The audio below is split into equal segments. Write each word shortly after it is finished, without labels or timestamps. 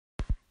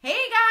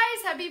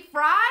happy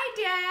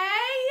Friday.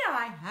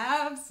 I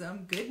have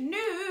some good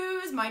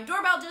news. My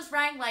doorbell just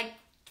rang like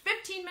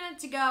 15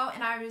 minutes ago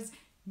and I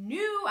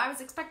knew I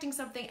was expecting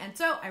something, and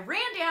so I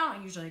ran down.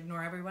 I usually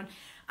ignore everyone.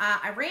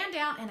 I ran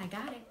down and I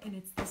got it, and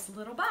it's this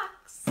little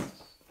box.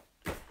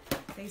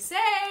 They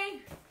say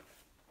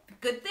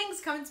good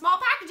things come in small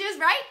packages,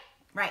 right?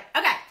 Right.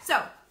 Okay,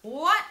 so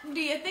what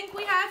do you think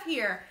we have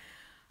here?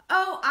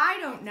 Oh, I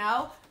don't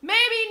know.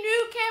 Maybe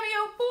new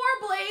Cameo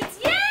 4 blades.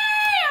 Yay!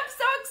 I'm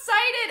so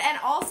excited. And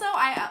also,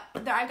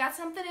 I got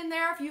something in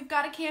there if you've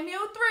got a Cameo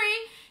 3,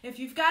 if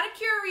you've got a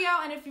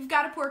Curio, and if you've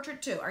got a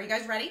Portrait 2. Are you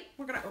guys ready?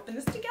 We're going to open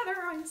this together.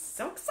 I'm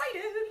so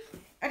excited.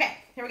 Okay,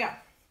 here we go.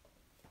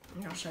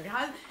 I'm going to show you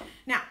how.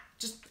 Now,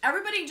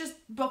 everybody,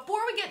 before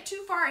we get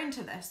too far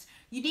into this,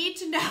 you need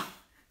to know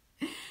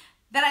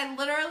that I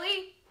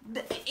literally,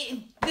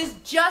 this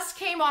just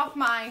came off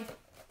my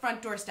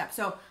front doorstep.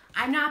 So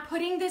I'm not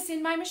putting this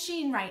in my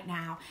machine right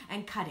now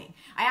and cutting.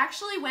 I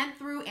actually went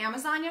through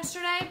Amazon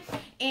yesterday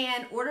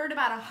and ordered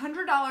about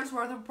 $100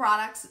 worth of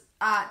products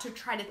to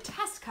try to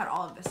test cut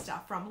all of this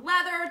stuff, from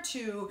leather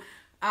to,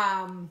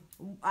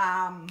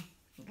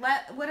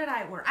 what did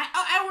I order?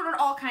 I ordered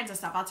all kinds of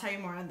stuff. I'll tell you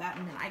more on that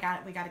in a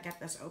minute. We got to get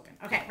this open.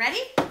 Okay, ready?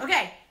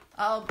 Okay,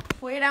 I'll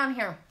put it down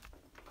here.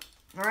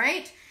 All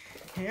right,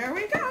 here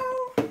we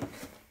go.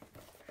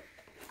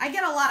 I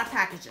get a lot of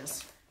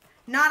packages.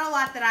 Not a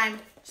lot that I'm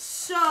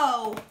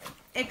so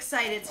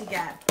excited to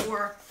get,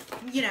 or,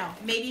 you know,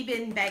 maybe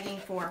been begging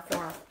for,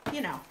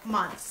 you know,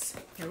 months.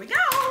 Here we go.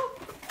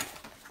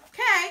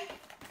 Okay.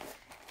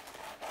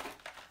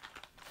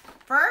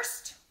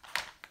 First,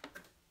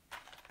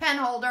 pen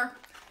holder.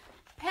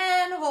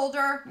 Pen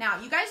holder.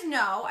 Now, you guys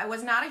know I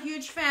was not a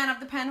huge fan of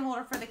the pen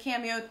holder for the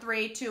Cameo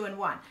 3, 2, and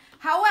 1.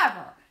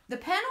 However, the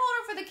pen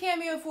holder for the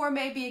Cameo 4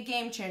 may be a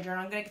game changer, and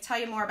I'm going to tell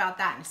you more about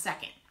that in a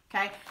second.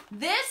 Okay,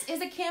 this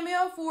is a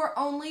Cameo 4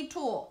 only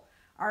tool,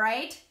 all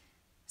right?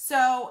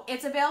 So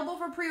it's available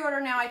for pre-order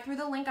now. I threw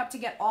the link up to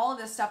get all of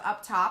this stuff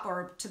up top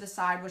or to the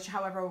side,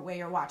 however way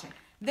you're watching.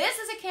 This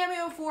is a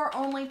Cameo 4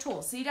 only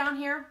tool. See down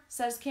here,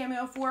 says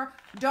Cameo 4.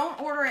 Don't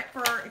order it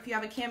for if you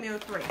have a Cameo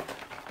 3.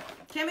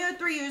 Cameo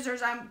 3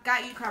 users, I've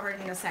got you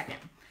covered in a second.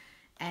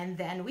 And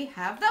then we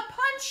have the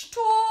punch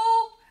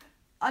tool,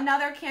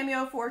 another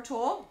Cameo 4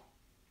 tool.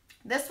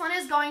 This one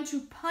is going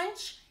to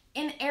punch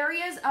in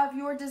areas of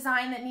your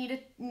design that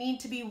need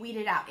to be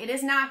weeded out. It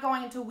is not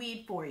going to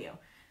weed for you.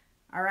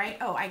 All right.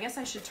 Oh, I guess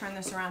I should turn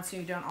this around so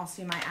you don't all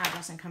see my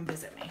address and come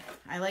visit me.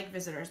 I like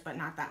visitors, but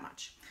not that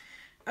much.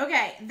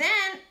 Okay,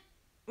 then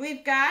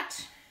we've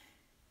got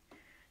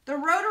the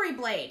rotary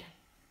blade.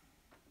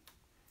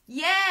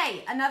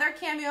 Yay! Another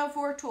Cameo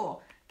 4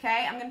 tool.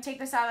 Okay, I'm going to take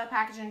this out of the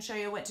package and show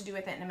you what to do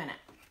with it in a minute.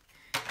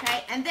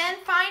 Okay, and then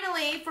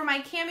finally, for my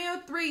Cameo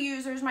 3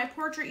 users, my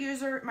Portrait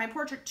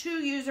 2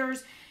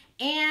 users,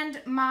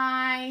 and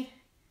my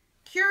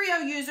Curio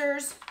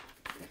users,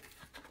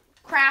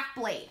 craft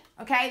blade.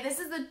 Okay, this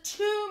is the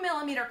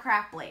 2mm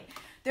craft blade.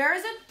 There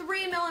is a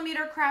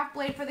 3mm craft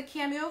blade for the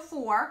Cameo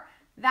 4.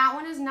 That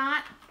one is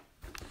not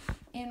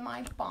in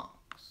my box,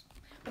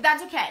 but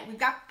that's okay. We've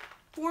got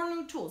 4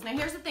 new tools. Now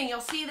here's the thing.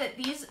 You'll see that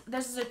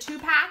this is a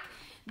 2-pack.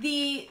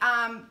 The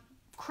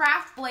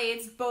craft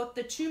blades, both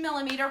the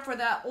 2mm for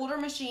the older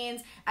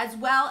machines as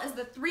well as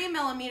the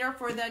 3mm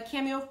for the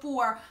Cameo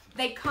 4,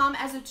 they come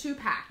as a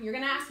 2-pack. You're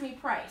gonna ask me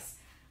price.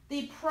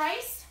 The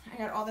price, I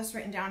got all this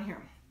written down here.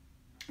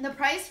 The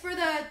price for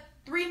the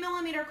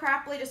 3mm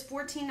craft blade is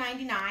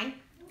 $14.99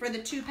 for the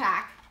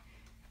 2-pack.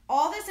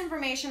 All this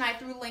information I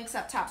threw links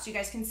up top so you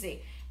guys can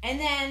see. And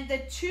then the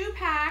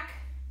 2-pack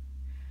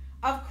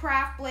of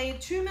craft blade,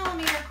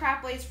 2mm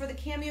craft blades for the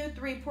Cameo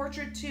 3,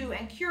 Portrait 2,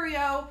 and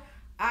Curio.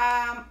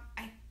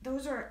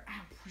 Those are,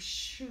 oh,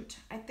 shoot,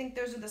 I think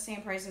those are the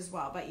same price as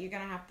well, but you're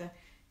gonna have to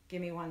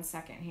give me 1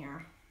 second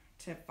here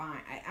to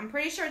find. I'm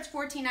pretty sure it's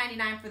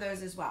 $14.99 for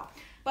those as well,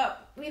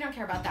 but we don't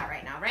care about that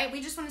right now, right?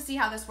 We just want to see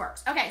how this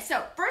works. Okay,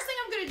 so first thing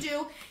I'm gonna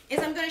do is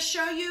I'm gonna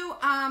show you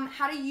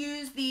how to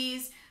use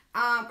these,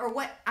 or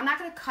what. I'm not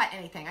gonna cut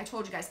anything. I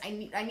told you guys,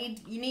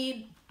 you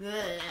need.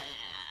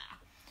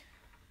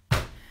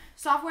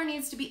 Software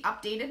needs to be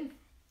updated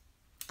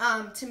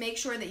to make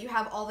sure that you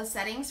have all the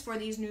settings for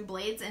these new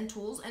blades and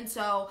tools, and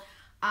so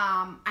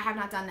I have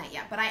not done that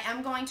yet, but I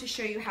am going to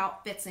show you how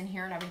it fits in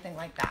here and everything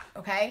like that,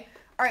 okay?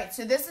 All right,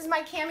 so this is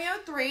my Cameo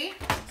 3.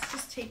 Let's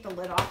just take the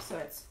lid off so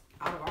it's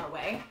out of our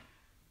way.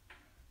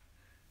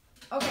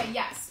 Okay,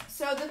 yes,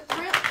 so the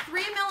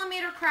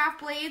 3mm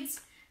craft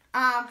blades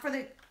for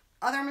the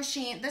other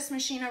machine, this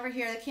machine over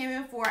here, the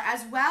Cameo 4,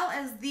 as well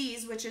as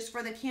these, which is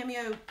for the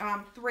Cameo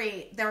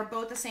 3, they're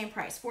both the same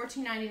price,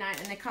 $14.99,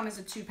 and they come as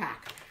a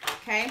 2-pack,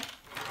 okay?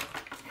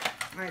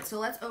 All right, so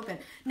let's open.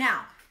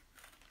 Now,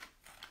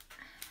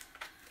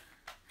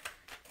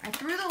 I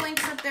threw the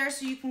links up there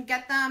so you can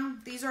get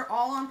them. These are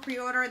all on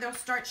pre-order. They'll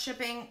start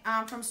shipping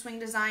from Swing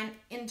Design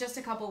in just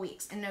a couple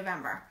weeks, in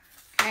November,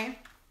 okay?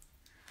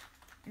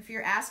 If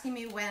you're asking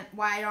me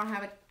why I don't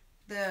have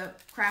the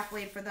craft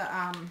blade for the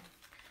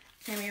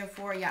Cameo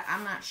 4, yeah,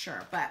 I'm not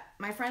sure. But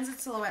my friends at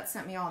Silhouette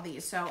sent me all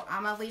these, so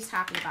I'm at least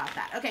happy about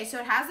that. Okay, so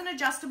it has an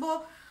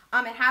adjustable,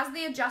 it has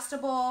the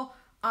adjustable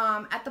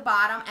at the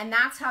bottom, and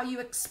that's how you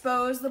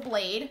expose the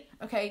blade.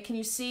 Okay, can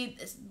you see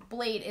this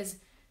blade is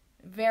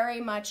very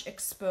much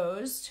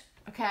exposed,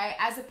 okay,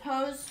 as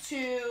opposed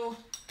to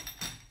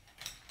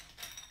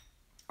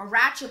a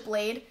ratchet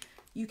blade.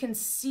 You can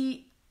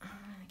see,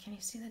 can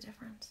you see the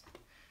difference?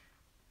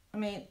 Let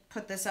me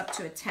put this up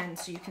to a 10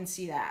 so you can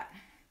see that.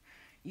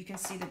 You can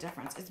see the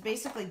difference. It's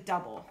basically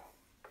double.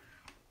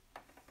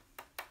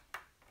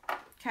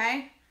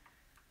 Okay?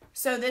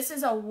 So this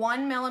is a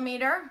 1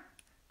 millimeter.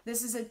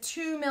 This is a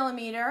 2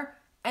 millimeter.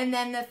 And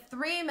then the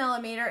 3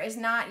 millimeter is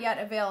not yet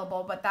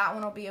available, but that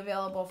one will be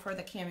available for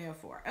the Cameo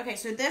 4. Okay,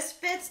 so this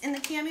fits in the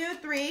Cameo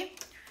 3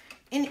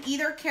 in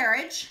either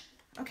carriage.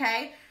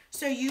 Okay?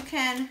 So you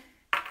can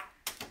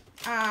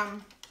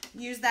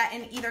use that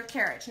in either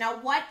carriage. Now,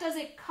 what does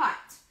it cut?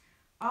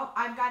 Oh,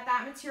 I've got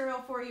that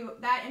material for you,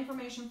 that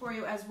information for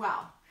you as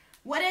well.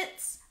 What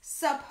it's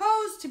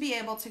supposed to be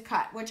able to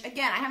cut, which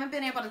again, I haven't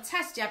been able to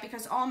test yet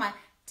because all my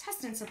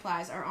testing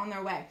supplies are on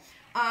their way.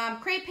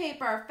 Crepe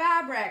paper,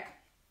 fabric,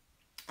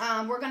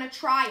 we're gonna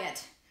try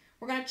it.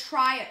 We're gonna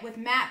try it with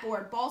mat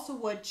board, balsa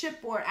wood,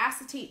 chipboard,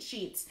 acetate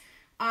sheets.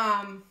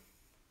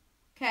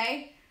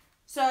 Okay,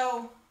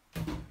 so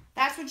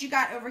that's what you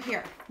got over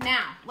here.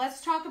 Now, let's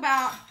talk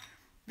about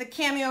the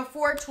Cameo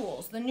 4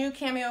 tools, the new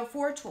Cameo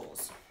 4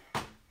 tools.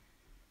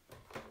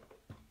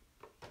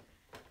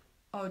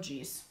 Oh,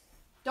 geez.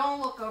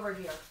 Don't look over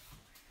here.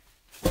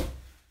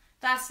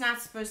 That's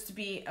not supposed to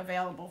be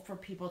available for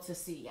people to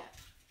see yet.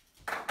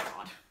 Oh,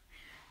 God.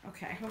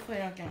 Okay, hopefully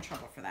I don't get in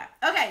trouble for that.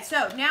 Okay,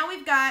 so now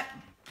we've got,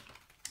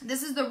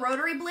 this is the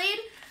rotary blade.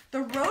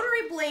 The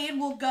rotary blade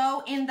will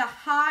go in the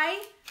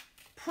high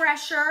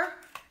pressure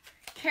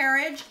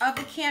carriage of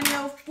the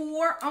Cameo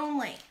 4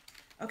 only.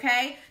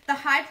 Okay, the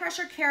high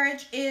pressure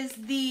carriage is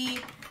the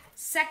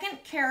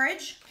second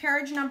carriage,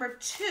 carriage number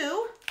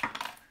 2.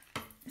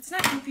 It's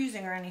not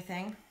confusing or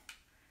anything.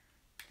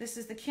 This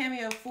is the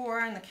Cameo 4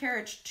 and the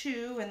carriage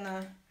 2 and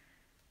the,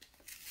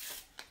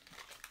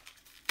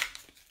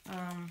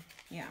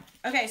 yeah.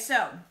 Okay,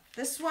 so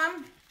this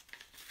one,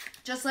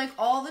 just like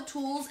all the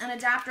tools and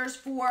adapters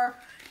for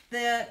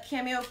the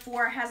Cameo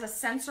 4, has a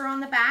sensor on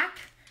the back.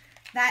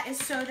 That is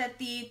so that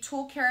the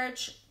tool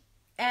carriage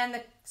and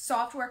the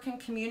software can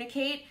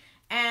communicate,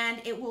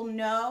 and it will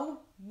know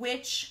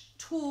which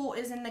tool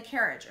is in the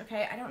carriage.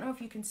 Okay, I don't know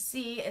if you can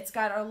see, it's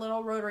got a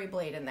little rotary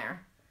blade in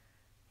there.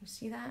 You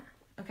see that?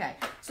 Okay,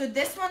 so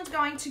this one's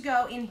going to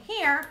go in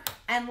here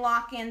and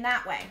lock in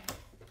that way.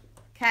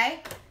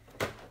 Okay,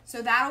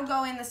 so that'll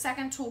go in the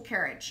second tool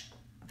carriage.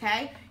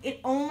 Okay,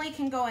 it only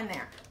can go in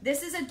there.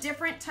 This is a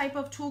different type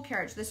of tool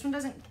carriage. This one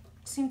doesn't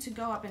seem to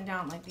go up and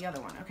down like the other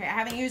one. Okay, I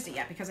haven't used it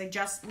yet because I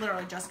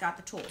literally just got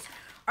the tools.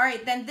 All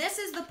right, then this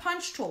is the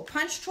punch tool.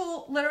 Punch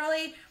tool,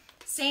 literally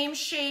same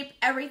shape,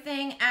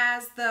 everything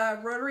as the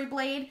rotary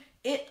blade.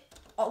 It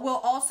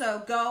will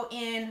also go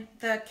in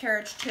the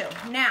carriage too.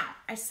 Now,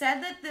 I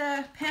said that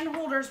the pen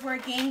holders were a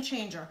game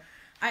changer.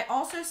 I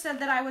also said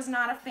that I was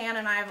not a fan,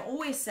 and I've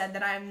always said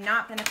that I have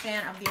not been a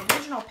fan of the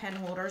original pen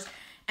holders.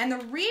 And the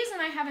reason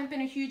I haven't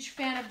been a huge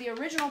fan of the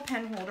original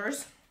pen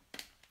holders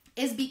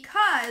is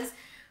because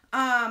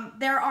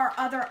there are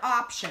other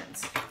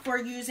options for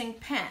using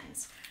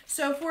pens.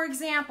 So for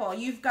example,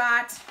 you've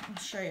got,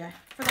 I'll show you,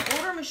 for the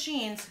older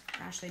machines,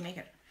 gosh, they make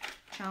it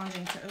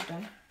challenging to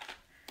open.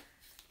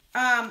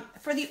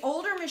 For the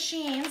older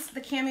machines,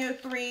 the Cameo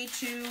 3,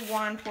 2,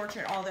 1,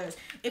 Portrait, all those,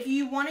 if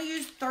you want to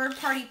use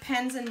third-party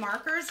pens and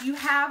markers, you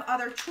have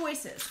other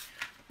choices,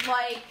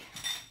 like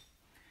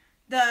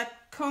the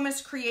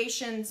Comus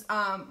Creations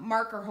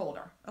marker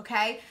holder,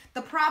 okay?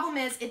 The problem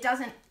is it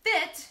doesn't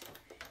fit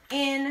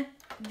in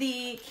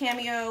the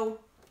Cameo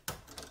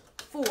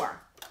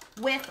 4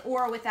 with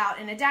or without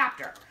an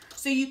adapter.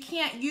 So you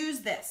can't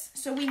use this.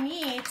 So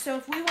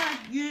if we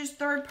want to use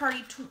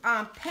third-party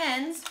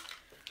pens,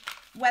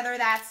 whether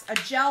that's a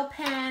gel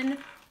pen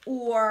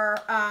or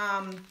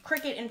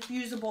Cricut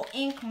infusible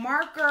ink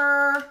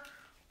marker,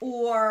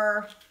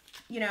 or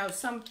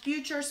some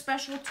future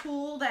special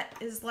tool that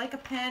is like a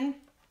pen,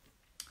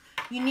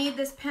 you need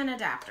this pen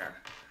adapter.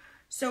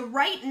 So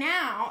right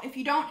now, if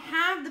you don't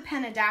have the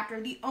pen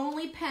adapter, the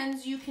only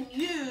pens you can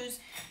use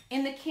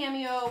in the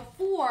Cameo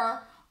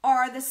 4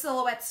 are the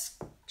Silhouette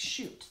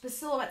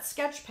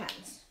sketch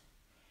pens.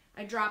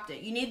 I dropped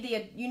it. You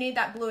need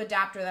that blue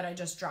adapter that I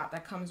just dropped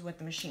that comes with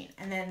the machine,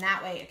 and then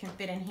that way it can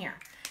fit in here.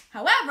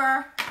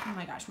 However, oh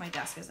my gosh, my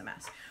desk is a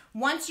mess.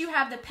 Once you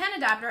have the pen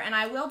adapter, and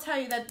I will tell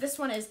you that this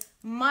one is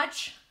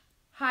much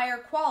higher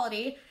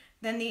quality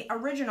than the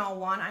original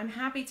one. I'm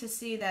happy to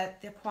see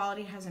that the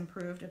quality has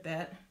improved a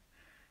bit.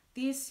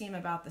 These seem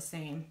about the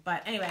same,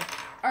 but anyway.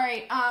 All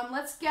right,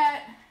 let's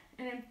get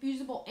an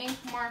infusible ink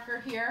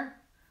marker here.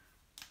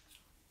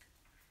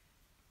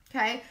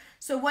 Okay,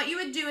 so what you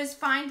would do is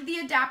find the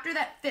adapter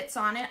that fits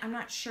on it. I'm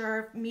not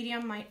sure,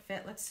 medium might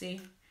fit, let's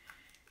see.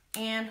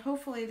 And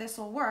hopefully this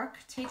will work.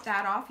 Take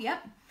that off,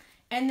 yep.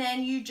 and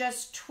then you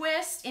just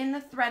twist in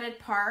the threaded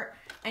part,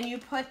 and you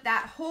put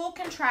that whole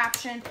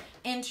contraption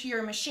into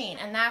your machine,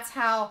 and that's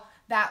how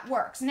that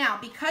works. Now,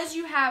 because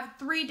you have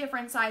 3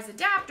 different size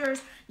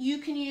adapters, you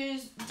can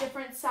use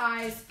different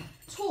size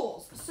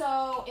tools.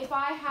 So if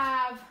I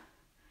have,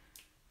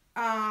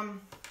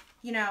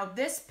 you know,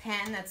 this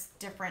pen that's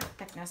different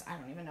thickness, I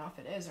don't even know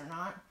if it is or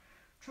not.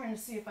 I'm trying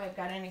to see if I've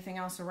got anything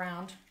else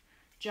around,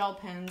 gel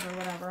pens or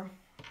whatever.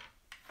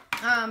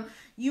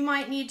 You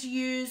might need to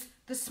use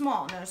the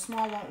small. No,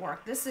 small won't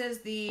work. This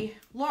is the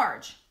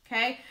large,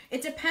 okay?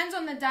 It depends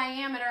on the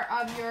diameter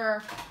of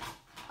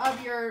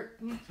your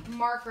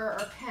marker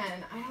or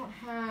pen. I don't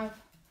have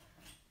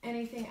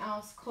anything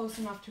else close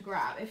enough to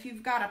grab. If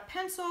you've got a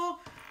pencil,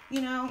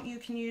 you know, you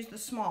can use the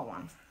small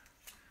one,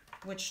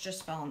 which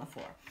just fell on the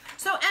floor.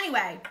 So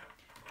anyway,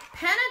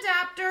 pen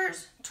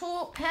adapters,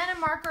 pen and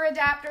marker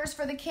adapters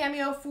for the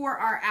Cameo 4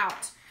 are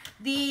out.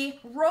 The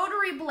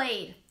rotary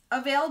blade,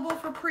 available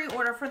for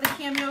pre-order for the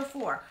Cameo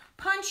 4.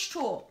 Punch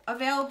tool,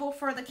 available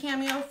for the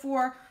Cameo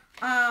 4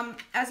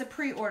 as a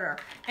pre-order.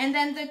 And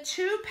then the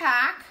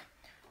 2-pack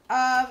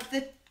of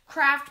the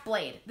craft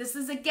blade. This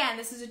is a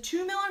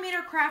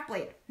 2mm craft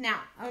blade.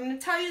 Now, I'm going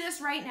to tell you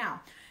this right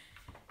now.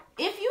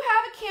 If you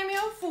have a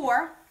Cameo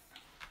 4,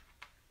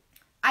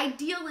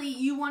 ideally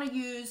you want to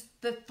use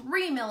the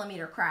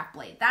 3mm craft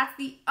blade. That's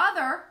the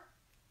other,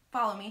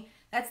 follow me,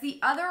 that's the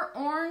other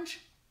orange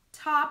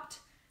topped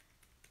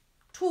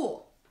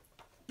tool.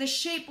 The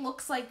shape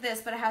looks like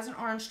this, but it has an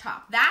orange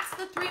top. That's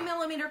the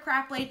 3mm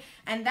craft blade,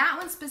 and that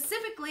one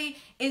specifically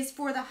is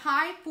for the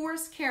high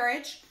force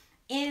carriage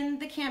in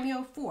the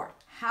Cameo 4.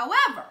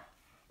 However,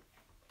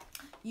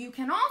 you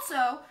can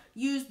also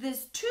use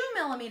this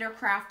 2mm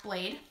craft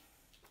blade,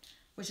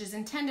 which is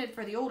intended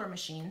for the older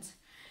machines,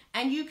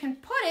 and you can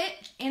put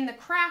it in the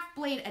craft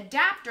blade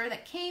adapter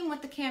that came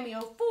with the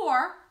Cameo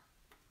 4.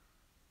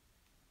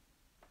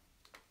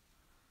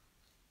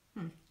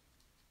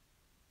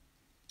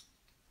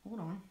 Hold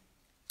on.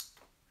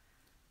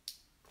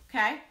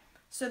 Okay,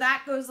 so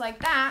that goes like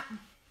that.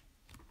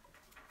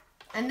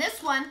 And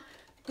this one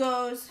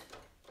goes,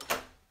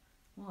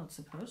 well, it's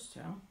supposed to.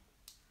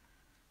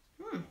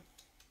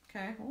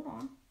 Okay, hold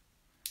on.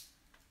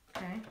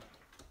 Okay.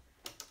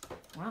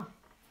 Wow.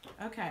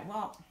 Okay,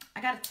 well,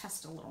 I gotta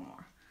test a little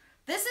more.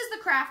 This is the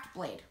craft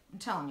blade, I'm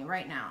telling you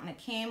right now. And it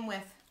came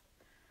with,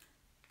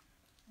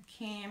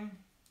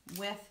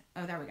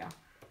 oh, there we go.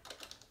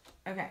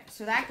 Okay,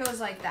 so that goes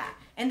like that.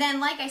 And then,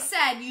 like I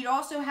said, you'd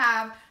also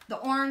have the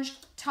orange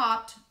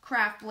topped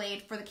craft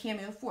blade for the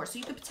Cameo 4. So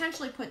you could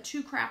potentially put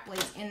 2 craft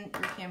blades in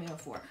your Cameo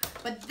 4.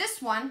 But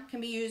this one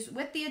can be used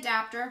with the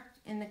adapter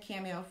in the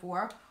Cameo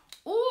 4,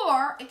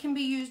 or it can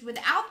be used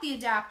without the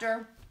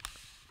adapter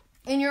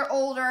in your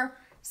older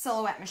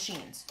Silhouette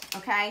machines,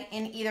 okay,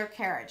 in either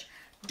carriage.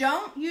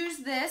 Don't use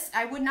this.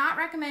 I would not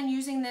recommend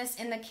using this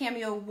in the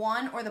Cameo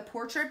 1 or the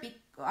Portrait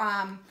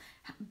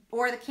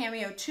or the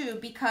Cameo 2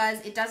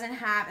 because it doesn't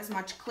have as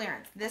much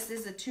clearance. This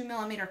is a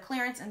 2mm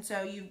clearance, and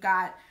so you've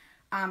got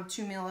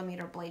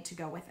 2mm blade to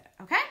go with it,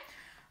 okay?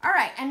 All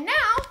right, and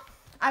now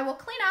I will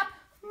clean up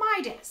my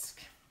disc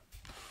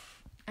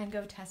and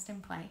go test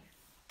and play.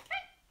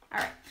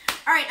 Okay?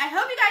 All right, I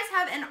hope you guys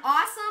have an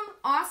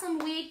awesome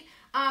week.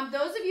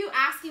 Those of you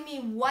asking me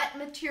what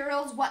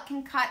materials, what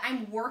can cut,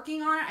 I'm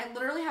working on it. I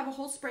literally have a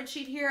whole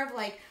spreadsheet here of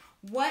like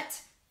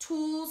what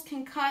tools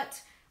can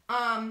cut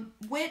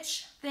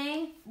which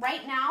thing.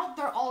 Right now,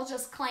 they're all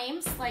just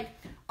claims like,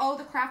 oh,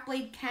 the craft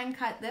blade can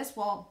cut this.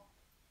 Well,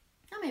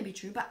 that may be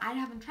true, but I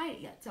haven't tried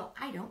it yet, so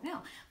I don't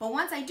know. But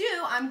once I do,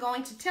 I'm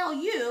going to tell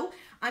you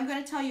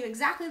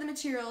exactly the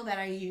material that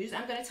I use.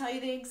 I'm going to tell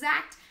you the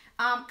exact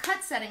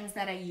cut settings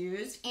that I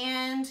used,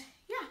 and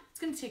yeah, it's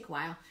going to take a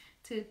while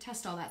to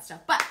test all that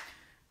stuff, but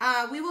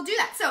we will do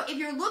that. So if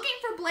you're looking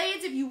for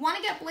blades, if you want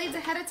to get blades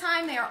ahead of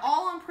time, they are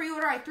all on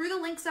pre-order. I threw the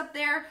links up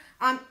there.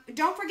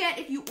 Don't forget,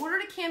 if you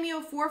ordered a Cameo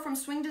 4 from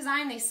Swing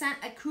Design, they sent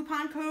a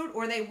coupon code,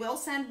 or they will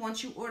send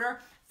once you order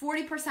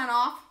 40%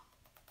 off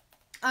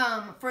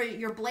for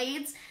your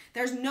blades.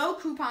 There's no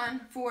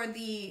coupon for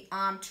the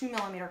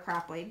 2mm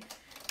craft blade,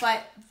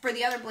 but for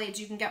the other blades,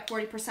 you can get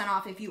 40%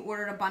 off if you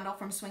ordered a bundle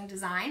from Swing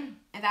Design,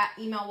 and that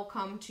email will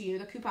come to you.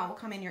 The coupon will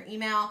come in your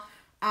email.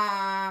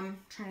 Trying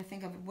to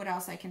think of what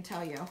else I can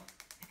tell you.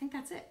 I think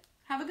that's it.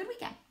 Have a good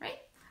weekend, right?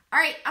 All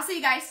right, I'll see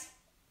you guys.